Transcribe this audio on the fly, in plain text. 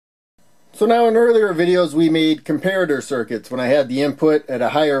So now in earlier videos we made comparator circuits. When I had the input at a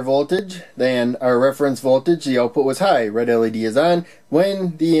higher voltage than our reference voltage, the output was high. Red LED is on.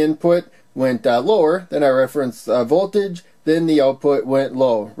 When the input went lower than our reference voltage, then the output went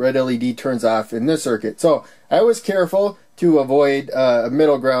low. Red LED turns off in this circuit. So I was careful to avoid a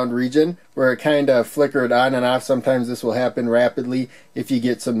middle ground region where it kind of flickered on and off. Sometimes this will happen rapidly if you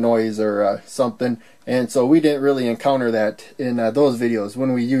get some noise or something. And so we didn't really encounter that in those videos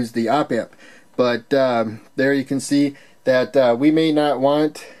when we used the op-amp. But there you can see that we may not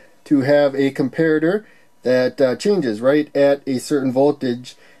want to have a comparator that changes right at a certain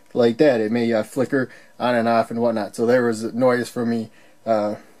voltage like that. It may flicker on and off and whatnot. So there was noise from me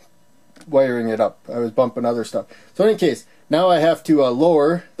wiring it up. I was bumping other stuff. So in any case, now I have to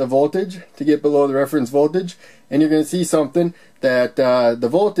lower the voltage to get below the reference voltage, and you're going to see something that the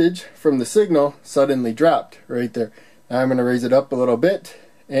voltage from the signal suddenly dropped right there. Now I'm going to raise it up a little bit,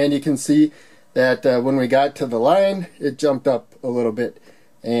 and you can see that when we got to the line, it jumped up a little bit,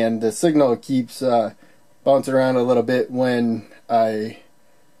 and the signal keeps bouncing around a little bit when I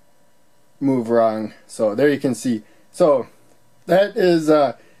move wrong. So there you can see. So that is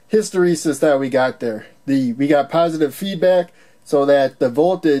hysteresis that we got there. We got positive feedback so that the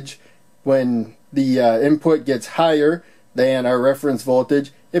voltage, when the input gets higher than our reference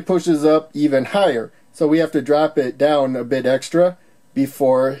voltage, it pushes up even higher. So we have to drop it down a bit extra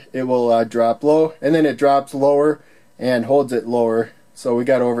before it will drop low, and then it drops lower and holds it lower. So we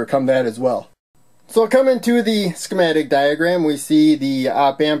got to overcome that as well. So coming to the schematic diagram, we see the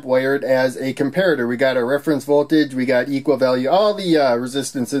op-amp wired as a comparator. We got a reference voltage, we got equal value. All the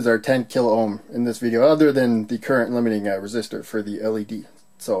resistances are 10 kilo ohm in this video, other than the current limiting resistor for the LED.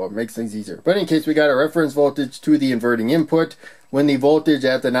 So it makes things easier. But in case, we got a reference voltage to the inverting input. When the voltage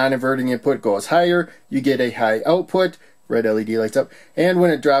at the non-inverting input goes higher, you get a high output. Red LED lights up. And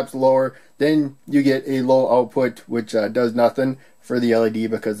when it drops lower, then you get a low output, which does nothing for the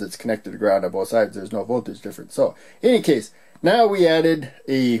LED because it's connected to ground on both sides. There's no voltage difference. So in any case, now we added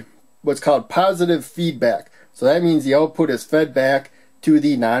a what's called positive feedback. So that means the output is fed back to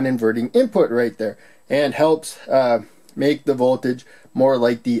the non-inverting input right there, and helps make the voltage more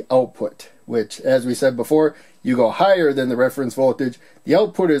like the output, which, as we said before, you go higher than the reference voltage, the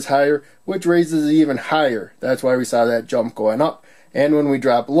output is higher, which raises it even higher. That's why we saw that jump going up. And when we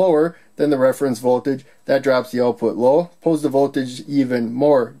drop lower than the reference voltage, that drops the output low, pulls the voltage even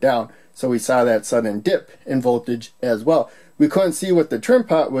more down. So we saw that sudden dip in voltage as well. We couldn't see what the trim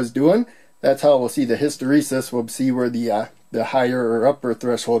pot was doing. That's how we'll see the hysteresis. We'll see where the higher or upper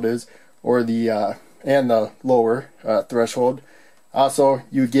threshold is, or the and the lower threshold. Also,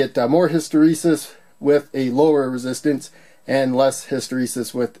 you get more hysteresis with a lower resistance and less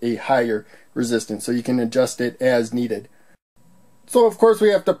hysteresis with a higher resistance. So you can adjust it as needed. So of course we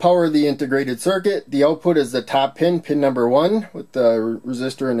have to power the integrated circuit. The output is the top pin, pin number 1, with the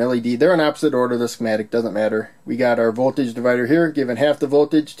resistor and LED. They're in opposite order, the schematic, doesn't matter. We got our voltage divider here, giving half the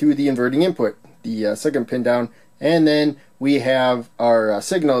voltage to the inverting input, the second pin down. And then we have our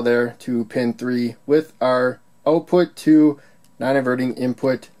signal there to pin 3 with our output to non-inverting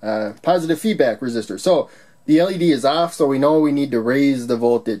input positive feedback resistor. So the LED is off, so we know we need to raise the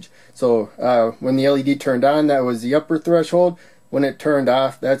voltage. So when the LED turned on, that was the upper threshold. When it turned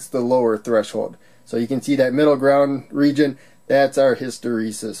off, that's the lower threshold. So you can see that middle ground region, that's our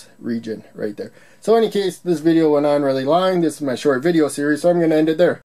hysteresis region right there. So in any case, this video went on really long. This is my short video series, so I'm going to end it there.